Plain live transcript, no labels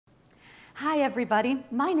Hi everybody,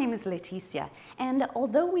 my name is Leticia, and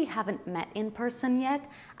although we haven't met in person yet,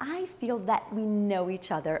 I feel that we know each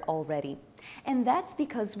other already. And that's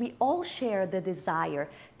because we all share the desire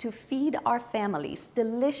to feed our families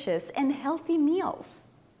delicious and healthy meals.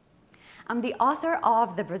 I'm the author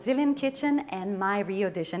of The Brazilian Kitchen and My Rio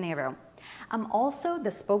de Janeiro. I'm also the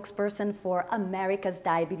spokesperson for America's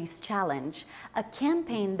Diabetes Challenge, a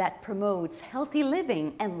campaign that promotes healthy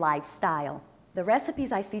living and lifestyle. The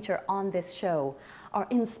recipes I feature on this show are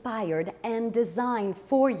inspired and designed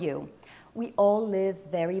for you. We all live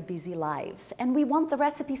very busy lives, and we want the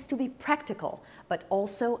recipes to be practical, but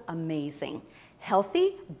also amazing.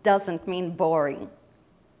 Healthy doesn't mean boring.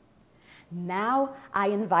 Now I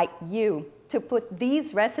invite you to put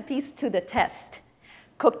these recipes to the test.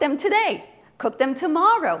 Cook them today, cook them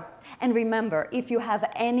tomorrow. And remember, if you have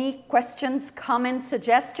any questions, comments,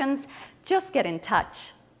 suggestions, just get in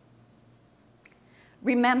touch.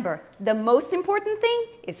 Remember, the most important thing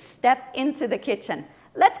is step into the kitchen.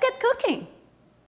 Let's get cooking.